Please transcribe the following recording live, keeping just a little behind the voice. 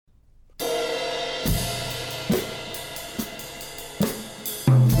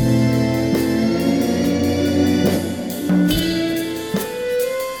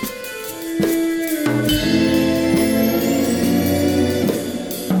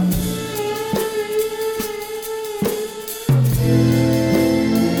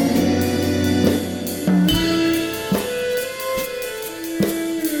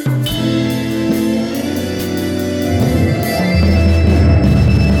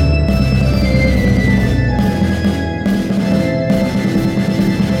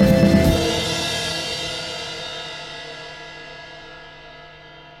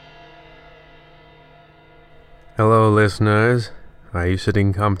listeners. Are you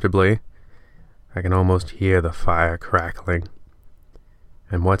sitting comfortably? I can almost hear the fire crackling.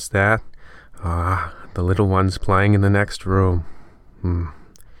 And what's that? The little one's playing in the next room. And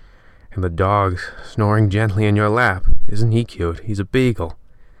the dog's snoring gently in your lap. Isn't he cute? He's a beagle.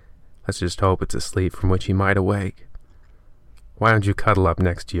 Let's just hope it's a sleep from which he might awake. Why don't you cuddle up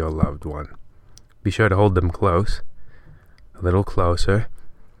next to your loved one? Be sure to hold them close. A little closer.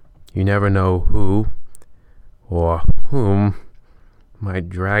 You never know who or whom might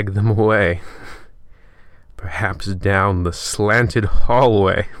drag them away. Perhaps down the slanted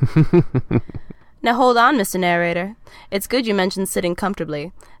hallway. Now hold on, Mr. Narrator. It's good you mentioned sitting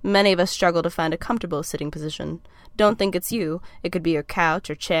comfortably. Many of us struggle to find a comfortable sitting position. Don't think it's you. It could be your couch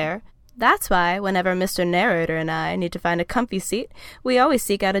or chair. That's why, whenever Mr. Narrator and I need to find a comfy seat, we always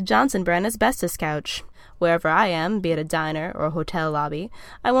seek out a Johnson brand asbestos couch. Wherever I am, be it a diner or a hotel lobby,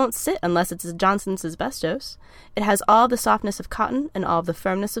 I won't sit unless it's a Johnson's asbestos. It has all the softness of cotton and all the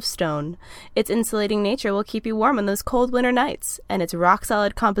firmness of stone. Its insulating nature will keep you warm on those cold winter nights, and its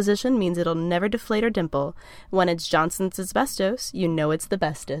rock-solid composition means it'll never deflate or dimple. When it's Johnson's asbestos, you know it's the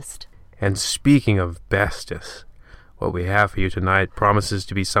bestest. And speaking of bestest, what we have for you tonight promises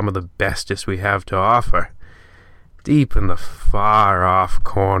to be some of the bestest we have to offer. Deep in the far-off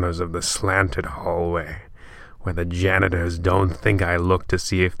corners of the slanted hallway, where the janitors don't think I look to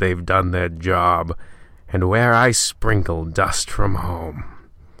see if they've done their job, and where I sprinkle dust from home.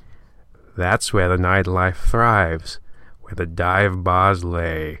 That's where the nightlife thrives, where the dive bars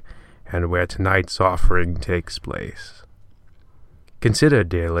lay, and where tonight's offering takes place. Consider,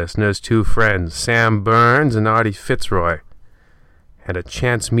 dear listeners, two friends, Sam Burns and Artie Fitzroy, and a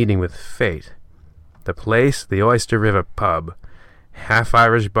chance meeting with fate. The place, the Oyster River Pub, half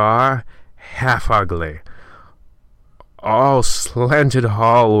Irish bar, half ugly. All slanted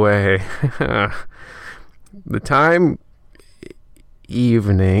hallway. The time,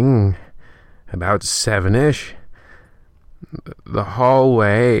 evening, about 7-ish. The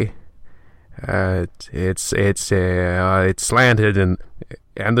hallway, it's slanted,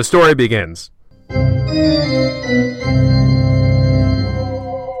 and the story begins.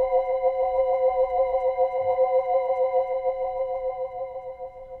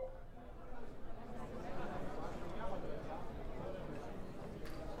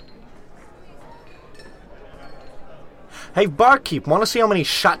 Hey, barkeep, want to see how many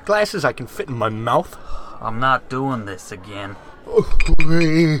shot glasses I can fit in my mouth? I'm not doing this again.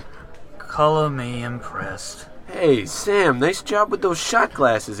 Color me impressed. Hey, Sam, nice job with those shot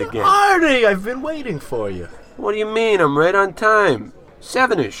glasses again. Artie, I've been waiting for you. What do you mean? I'm right on time.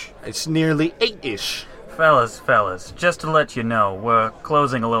 7-ish. It's nearly 8-ish. Fellas, just to let you know, we're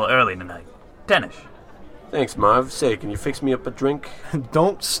closing a little early tonight. 10-ish. Thanks, Marv. Say, can you fix me up a drink?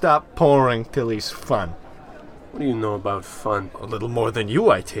 Don't stop pouring till he's fun. What do you know about fun? A little more than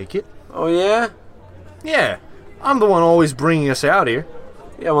you, I take it. Oh, yeah? Yeah, I'm the one always bringing us out here.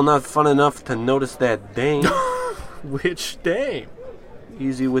 Yeah, well, not fun enough to notice that dame. Which dame?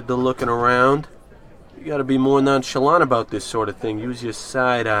 Easy with the looking around. You gotta be more nonchalant about this sort of thing. Use your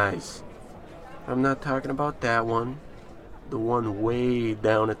side eyes. I'm not talking about that one. The one way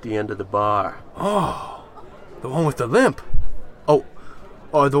down at the end of the bar. Oh, the one with the limp. Oh,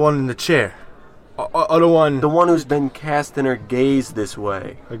 or the one in the chair. Or the one... The one who's been casting her gaze this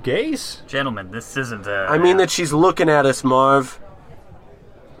way. A gaze? Gentlemen, this isn't I mean that she's looking at us, Marv.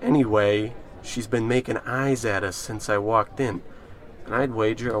 Anyway, she's been making eyes at us since I walked in. And I'd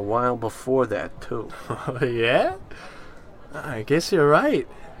wager a while before that, too. Oh, yeah? I guess you're right.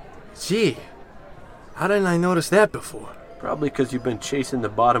 Gee, how didn't I notice that before? Probably because you've been chasing the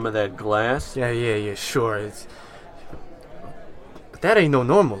bottom of that glass. Yeah, sure. But that ain't no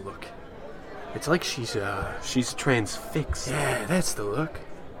normal look. It's like she's transfixed. Yeah, that's the look.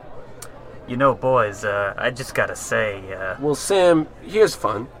 You know, boys, I just gotta say, Well, Sam, here's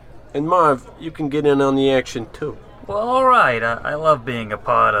fun. And Marv, you can get in on the action, too. Well, alright, I love being a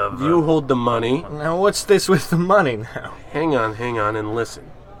part of... You hold the money. Now, what's this with the money now? Hang on, and listen.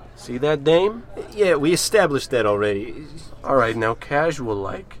 See that dame? Yeah, we established that already. Alright, now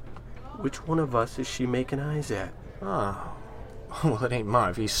casual-like. Which one of us is she making eyes at? Oh. Well, it ain't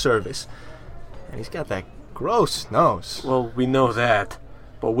Marv, he's service. And he's got that gross nose. Well, we know that.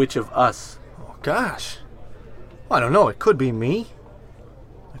 But which of us? Oh, gosh. Well, I don't know. It could be me.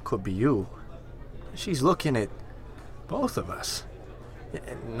 It could be you. She's looking at both of us.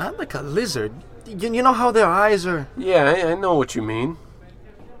 Not like a lizard. You know how their eyes are... Yeah, I know what you mean.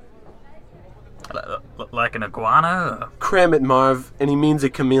 Like an iguana? Cram it, Marv. And he means a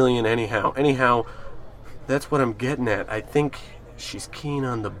chameleon anyhow. Anyhow, that's what I'm getting at. I think she's keen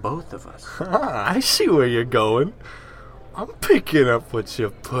on the both of us. I see where you're going. I'm picking up what you're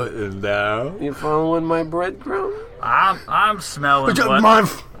putting down. You following my breadcrumb? I'm smelling what...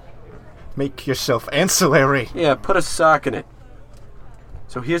 Marv, make yourself ancillary. Yeah, put a sock in it.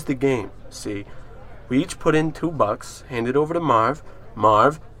 So here's the game, see? We each put in $2, hand it over to Marv.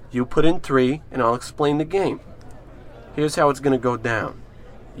 Marv, you put in 3, and I'll explain the game. Here's how it's going to go down.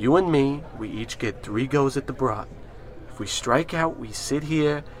 You and me, we each get 3 goes at the broad. If we strike out, we sit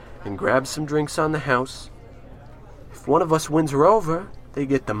here and grab some drinks on the house. If one of us wins her over, they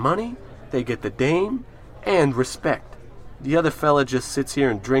get the money, they get the dame, and respect. The other fella just sits here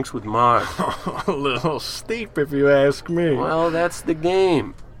and drinks with Marv. A little steep, if you ask me. Well, that's the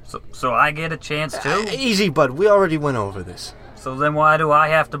game. So I get a chance too? Easy, bud. We already went over this. So then why do I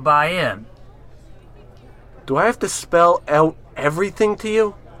have to buy in? Do I have to spell out everything to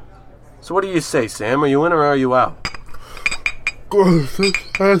you? So what do you say, Sam? Are you in or are you out? You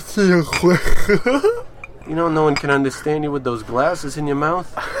know no one can understand you with those glasses in your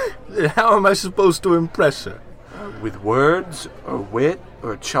mouth? How am I supposed to impress her? With words, or wit,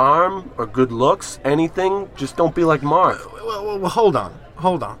 or charm, or good looks, anything, just don't be like Marv. Well, hold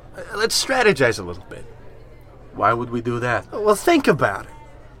on. Let's strategize a little bit. Why would we do that? Well, think about it.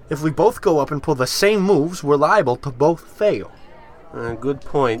 If we both go up and pull the same moves, we're liable to both fail. Good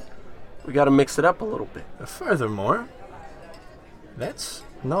point. We gotta mix it up a little bit. Furthermore, that's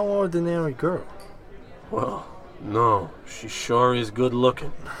no ordinary girl. Well, no, she sure is good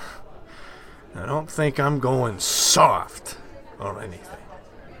looking. I don't think I'm going soft or anything.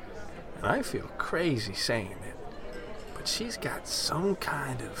 And I feel crazy saying it, but she's got some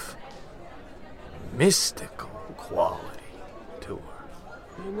kind of mystical quality to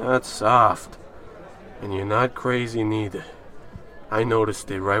her. You're not soft, and you're not crazy neither. I noticed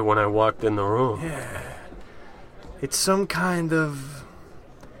it right when I walked in the room. Yeah. It's some kind of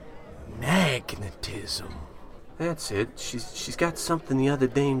magnetism. That's it. She's got something the other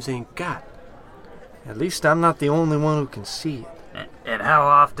dames ain't got. At least I'm not the only one who can see it. And how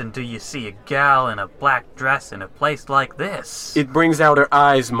often do you see a gal in a black dress in a place like this? It brings out her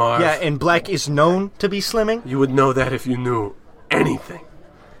eyes, Marv. Yeah, and black is known to be slimming? You would know that if you knew anything.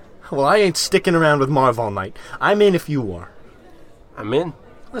 Well, I ain't sticking around with Marv all night. I'm in if you are. I'm in.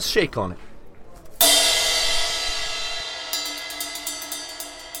 Let's shake on it.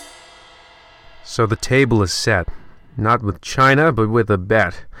 So the table is set, not with china, but with a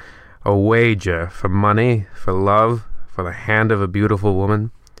bet. A wager for money, for love, for the hand of a beautiful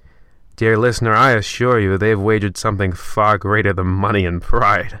woman. Dear listener, I assure you they've wagered something far greater than money and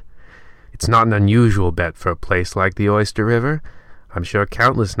pride. It's not an unusual bet for a place like the Oyster River. I'm sure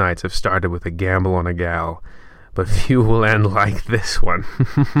countless nights have started with a gamble on a gal, but few will end like this one.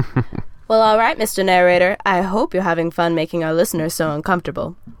 Well, all right, Mr. Narrator. I hope you're having fun making our listeners so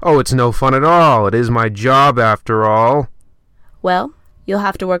uncomfortable. Oh, it's no fun at all. It is my job, after all. Well, you'll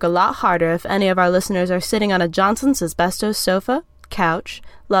have to work a lot harder if any of our listeners are sitting on a Johnson's asbestos sofa, couch,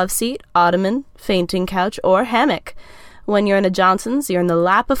 love seat, ottoman, fainting couch, or hammock. When you're in a Johnson's, you're in the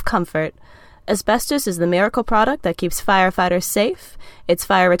lap of comfort. Asbestos is the miracle product that keeps firefighters safe. Its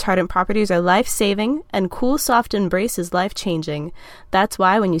fire-retardant properties are life-saving, and cool, soft embrace is life-changing. That's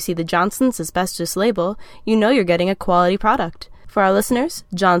why when you see the Johnson's asbestos label, you know you're getting a quality product. For our listeners,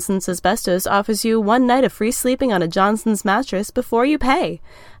 Johnson's Asbestos offers you 1 night of free sleeping on a Johnson's mattress before you pay.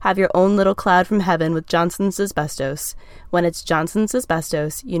 Have your own little cloud from heaven with Johnson's Asbestos. When it's Johnson's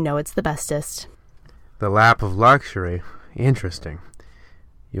Asbestos, you know it's the bestest. The lap of luxury. Interesting.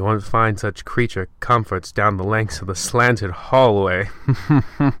 You won't find such creature comforts down the lengths of the slanted hallway.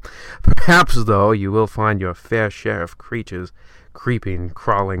 Perhaps, though, you will find your fair share of creatures creeping,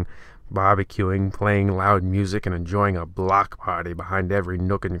 crawling, barbecuing, playing loud music, and enjoying a block party behind every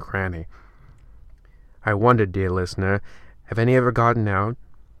nook and cranny. I wonder, dear listener, have any ever gotten out?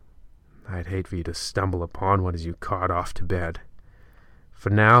 I'd hate for you to stumble upon one as you cart off to bed. For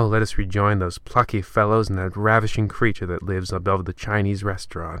now, let us rejoin those plucky fellows and that ravishing creature that lives above the Chinese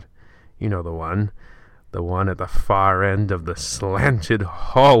restaurant. You know the one at the far end of the slanted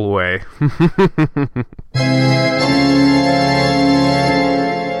hallway.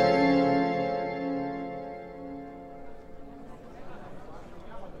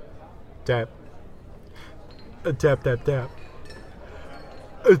 Tap. Tap, tap, tap.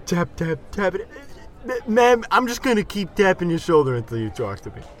 Tap, tap, tap. Ma'am, I'm just gonna keep tapping your shoulder until you talk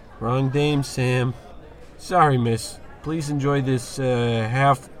to me. Wrong dame, Sam. Sorry, miss. Please enjoy this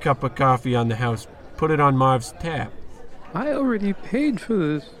half cup of coffee on the house. Put it on Marv's tab. I already paid for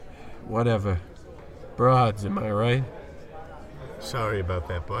this. Whatever. Broads, am I right? Sorry about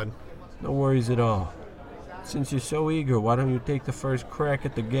that, bud. No worries at all. Since you're so eager, why don't you take the first crack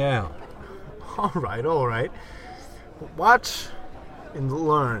at the gal? All right. Watch and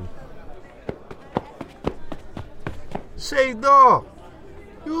learn. Say, dog,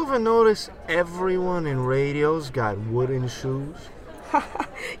 you ever notice everyone in radios got wooden shoes?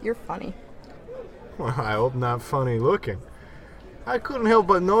 You're funny. Well, I hope not funny looking. I couldn't help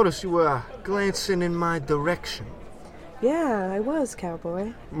but notice you were glancing in my direction. Yeah, I was,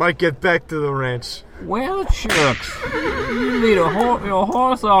 cowboy. Might get back to the ranch. Well, shucks. You lead your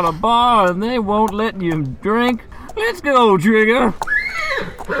horse on a bar and they won't let you drink. Let's go, Trigger.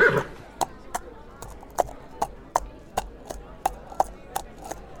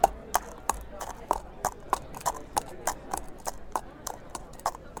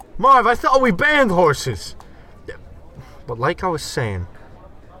 Marv, I thought we banned horses. But like I was saying,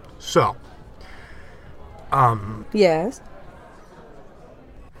 so, Yes?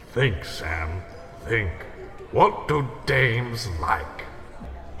 Think, Sam, think. What do dames like?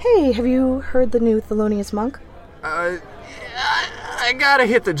 Hey, have you heard the new Thelonious Monk? I gotta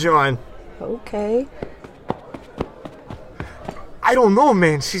hit the joint. Okay. I don't know,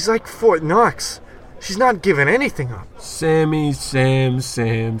 man. She's like Fort Knox. She's not giving anything up. Sammy, Sam.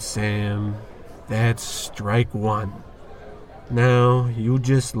 That's strike one. Now, you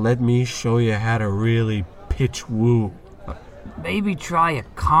just let me show you how to really pitch woo. Maybe try a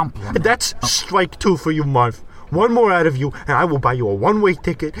compliment. That's strike two for you, Marv. One more out of you, and I will buy you a one-way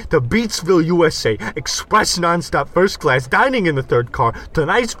ticket to Beatsville, USA. Express nonstop first class, dining in the third car,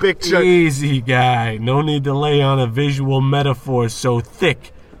 tonight's picture. Easy, guy. No need to lay on a visual metaphor so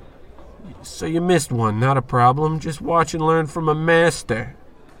thick. So you missed one, not a problem. Just watch and learn from a master.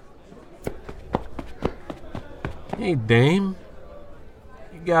 Hey, dame.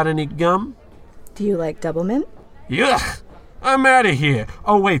 You got any gum? Do you like double mint? Yuck! I'm out of here.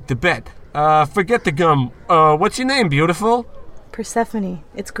 Oh, wait, the bet. Forget the gum. What's your name, beautiful? Persephone.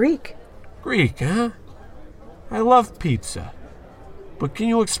 It's Greek. Greek, huh? I love pizza. But can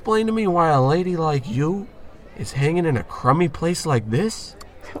you explain to me why a lady like you is hanging in a crummy place like this?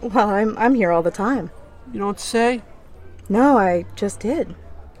 Well, I'm here all the time. You don't say? No, I just did.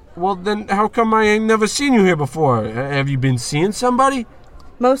 Well, then how come I ain't never seen you here before? Have you been seeing somebody?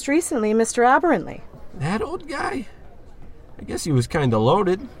 Most recently, Mr. Aberrantly. That old guy? I guess he was kinda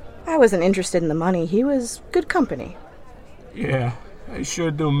loaded. I wasn't interested in the money. He was good company. Yeah, I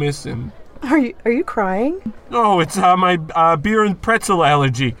sure do miss him. Are you crying? Oh, it's my beer and pretzel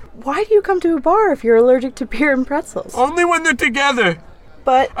allergy. Why do you come to a bar if you're allergic to beer and pretzels? Only when they're together.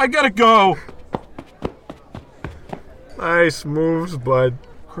 But I gotta go. Nice moves, bud.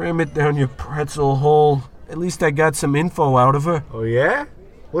 Cram it down your pretzel hole. At least I got some info out of her. Oh, yeah?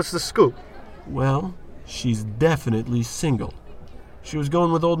 What's the scoop? Well, she's definitely single. She was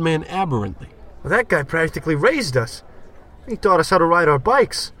going with old man Aberrantly. Well, that guy practically raised us. He taught us how to ride our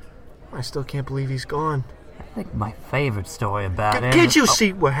bikes. I still can't believe he's gone. I think my favorite story about him... Can't you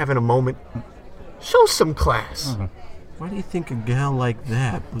see we're having a moment? Show some class. Why do you think a gal like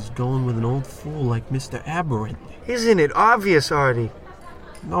that was going with an old fool like Mr. Aberrantly? Isn't it obvious, Artie?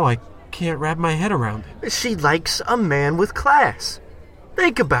 No, I can't wrap my head around it. She likes a man with class.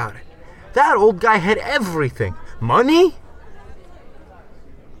 Think about it. That old guy had everything. Money?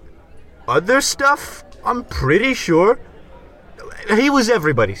 Other stuff? I'm pretty sure. He was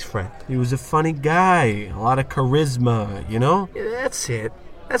everybody's friend. He was a funny guy. A lot of charisma, you know? Yeah, that's it.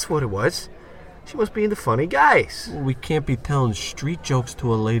 That's what it was. She must be into funny guys. Well, we can't be telling street jokes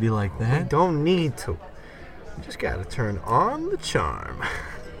to a lady like We that. don't need to. We just gotta turn on the charm.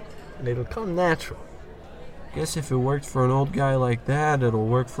 And it'll come natural. Guess if it worked for an old guy like that, it'll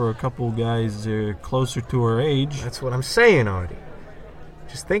work for a couple guys closer to her age. That's what I'm saying, Artie.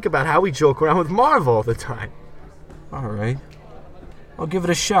 Just think about how we joke around with Marv all the time. All right. I'll give it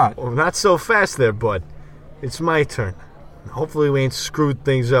a shot. Well, not so fast there, bud. It's my turn. Hopefully we ain't screwed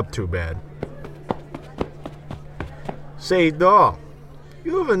things up too bad. Say, doll,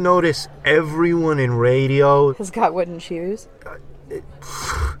 you ever notice everyone in radio... Has got wooden shoes.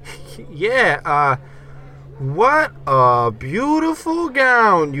 Yeah, what a beautiful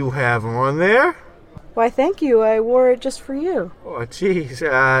gown you have on there. Why, thank you. I wore it just for you. Oh, jeez,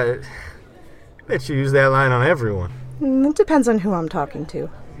 bet you use that line on everyone. It depends on who I'm talking to.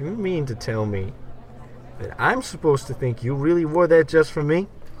 You mean to tell me that I'm supposed to think you really wore that just for me?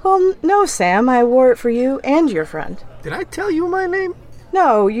 Well, no, Sam. I wore it for you and your friend. Did I tell you my name?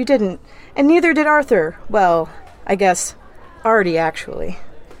 No, you didn't. And neither did Arthur. Well, I guess Artie, actually.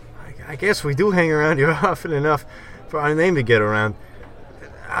 I guess we do hang around here often enough for our name to get around.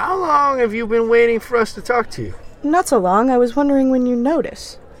 How long have you been waiting for us to talk to you? Not so long. I was wondering when you'd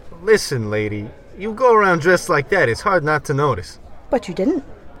notice. Listen, lady, you go around dressed like that, it's hard not to notice. But you didn't.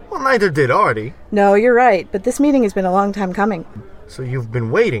 Well, neither did Artie. No, you're right, but this meeting has been a long time coming. So you've been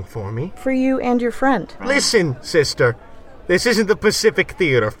waiting for me? For you and your friend. Listen, sister. This isn't the Pacific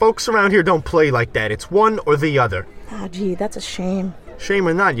Theater. Folks around here don't play like that. It's one or the other. Ah, gee, that's a shame. Shame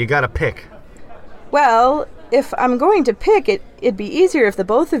or not, you gotta pick. Well, if I'm going to pick, it'd be easier if the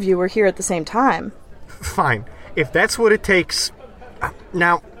both of you were here at the same time. Fine. If that's what it takes...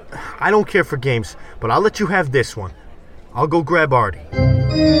 Now, I don't care for games, but I'll let you have this one. I'll go grab Artie.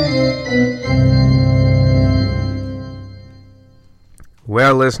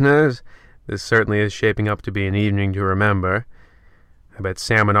 Well, listeners, this certainly is shaping up to be an evening to remember. I bet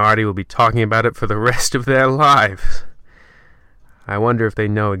Sam and Artie will be talking about it for the rest of their lives. I wonder if they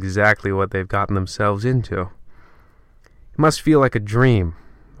know exactly what they've gotten themselves into. It must feel like a dream.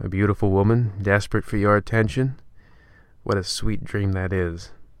 A beautiful woman, desperate for your attention. What a sweet dream that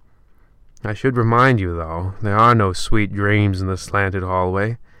is. I should remind you, though, there are no sweet dreams in the slanted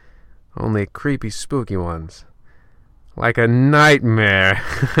hallway. Only creepy, spooky ones. Like a nightmare.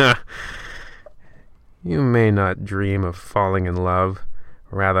 You may not dream of falling in love,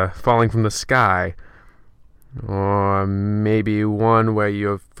 rather falling from the sky. Or maybe one where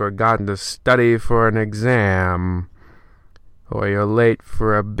you've forgotten to study for an exam. Or you're late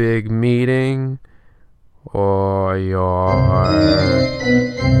for a big meeting. Or you're...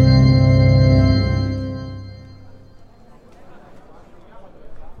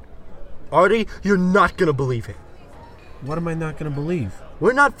 Artie, you're not gonna believe it. What am I not going to believe?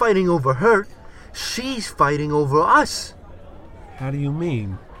 We're not fighting over her. She's fighting over us. How do you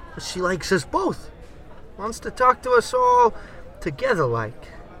mean? She likes us both. Wants to talk to us all together like.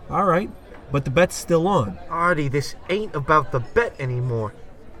 All right, but the bet's still on. Artie, this ain't about the bet anymore.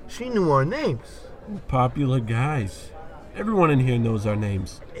 She knew our names. We're popular guys. Everyone in here knows our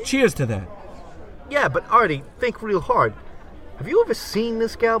names. Cheers to that. Yeah, but Artie, think real hard. Have you ever seen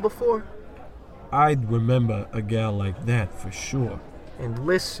this gal before? I'd remember a gal like that for sure. And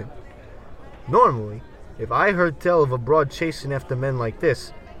listen, normally, if I heard tell of a broad chasing after men like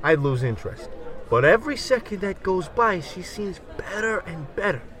this, I'd lose interest. But every second that goes by, she seems better and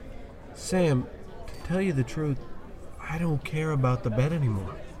better. Sam, to tell you the truth, I don't care about the bet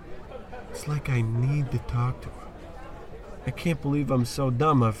anymore. It's like I need to talk to her. I can't believe I'm so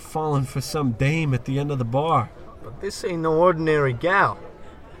dumb I've fallen for some dame at the end of the bar. But this ain't no ordinary gal.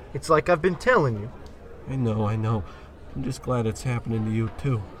 It's like I've been telling you. I know. I'm just glad it's happening to you,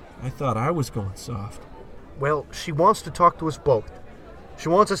 too. I thought I was going soft. Well, she wants to talk to us both. She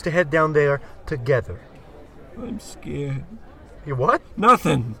wants us to head down there together. I'm scared. You what?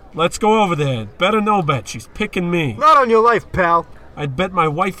 Nothing. Let's go over there. Better no bet. She's picking me. Not on your life, pal. I'd bet my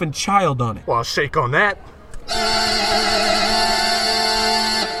wife and child on it. Well, I'll shake on that.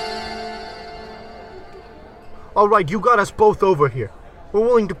 All right, you got us both over here. We're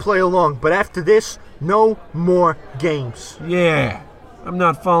willing to play along, but after this, no more games. Yeah, I'm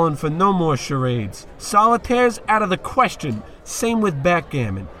not falling for no more charades. Solitaire's out of the question. Same with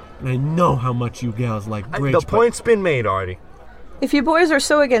backgammon. And I know how much you gals like bridge. The point's been made, Artie. If you boys are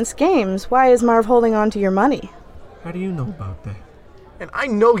so against games, why is Marv holding on to your money? How do you know about that? And I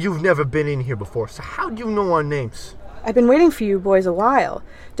know you've never been in here before, so how do you know our names? I've been waiting for you boys a while.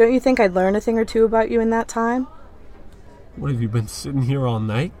 Don't you think I'd learn a thing or two about you in that time? What, have you been sitting here all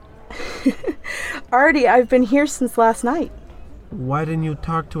night? Artie, I've been here since last night. Why didn't you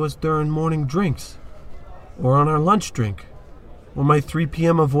talk to us during morning drinks? Or on our lunch drink? Or my 3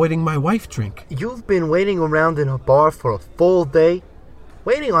 p.m. avoiding my wife drink? You've been waiting around in a bar for a full day?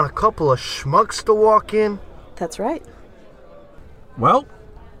 Waiting on a couple of schmucks to walk in? That's right. Well,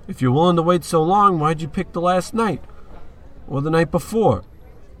 if you're willing to wait so long, why'd you pick the last night? Or the night before?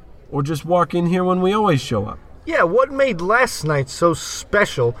 Or just walk in here when we always show up? Yeah, what made last night so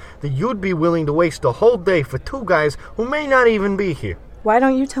special that you'd be willing to waste a whole day for two guys who may not even be here? Why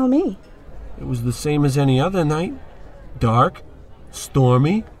don't you tell me? It was the same as any other night. Dark,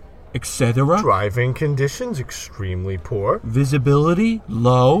 stormy, etc. Driving conditions extremely poor. Visibility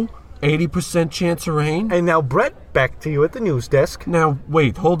low, 80% chance of rain. And now, Brett, back to you at the news desk. Now,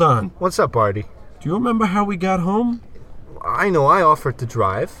 wait, hold on. What's up, Artie? Do you remember how we got home? I know I offered to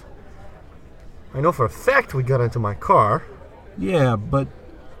drive. I know for a fact we got into my car. Yeah, but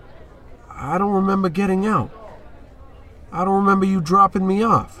I don't remember getting out. I don't remember you dropping me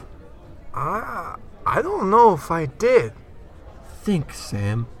off. I don't know if I did. Think,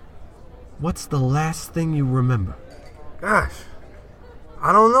 Sam. What's the last thing you remember? Gosh,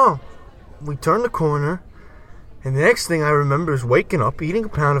 I don't know. We turned the corner, and the next thing I remember is waking up, eating a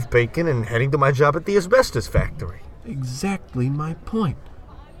pound of bacon, and heading to my job at the asbestos factory. Exactly my point.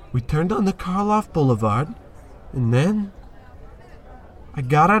 We turned on the Karloff Boulevard, and then I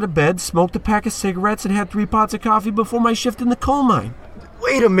got out of bed, smoked a pack of cigarettes, and had 3 pots of coffee before my shift in the coal mine.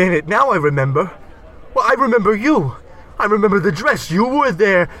 Wait a minute, now I remember. Well, I remember you. I remember the dress. You were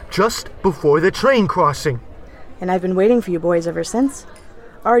there just before the train crossing. And I've been waiting for you boys ever since.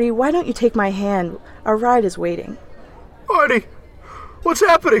 Artie, why don't you take my hand? Our ride is waiting. Artie, what's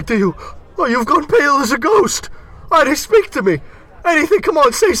happening to you? Oh, you've gone pale as a ghost. Artie, speak to me. Anything, come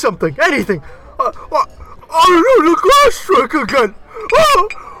on, say something. Anything. Oh, the glass struck again.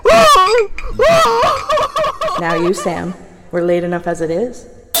 Now you, Sam. We're late enough as it is.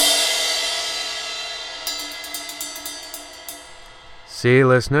 See,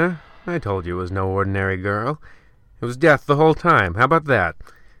 listener? I told you it was no ordinary girl. It was death the whole time. How about that?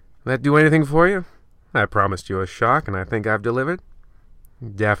 That do anything for you? I promised you a shock, and I think I've delivered.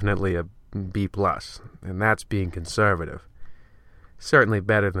 Definitely a B+, and that's being conservative. Certainly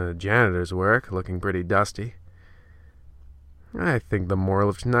better than the janitor's work, looking pretty dusty. I think the moral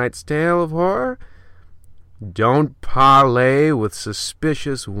of tonight's tale of horror? Don't parley with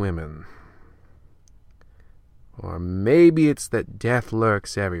suspicious women. Or maybe it's that death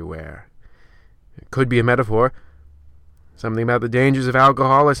lurks everywhere. It could be a metaphor. Something about the dangers of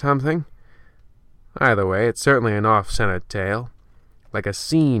alcohol or something. Either way, it's certainly an off-center tale. Like a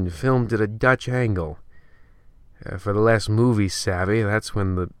scene filmed at a Dutch angle. For the less movie-savvy, that's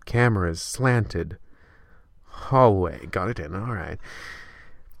when the camera is slanted. Hallway. Got it in. All right.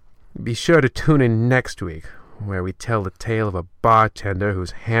 Be sure to tune in next week, where we tell the tale of a bartender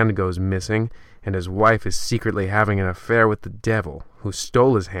whose hand goes missing and his wife is secretly having an affair with the devil, who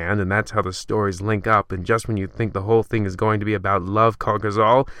stole his hand, and that's how the stories link up, and just when you think the whole thing is going to be about love conquers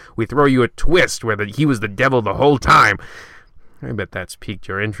all, we throw you a twist where he was the devil the whole time. I bet that's piqued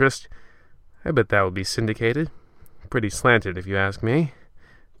your interest. I bet that will be syndicated. Pretty slanted, if you ask me.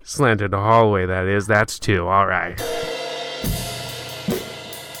 Slanted hallway, that is. That's 2. All right.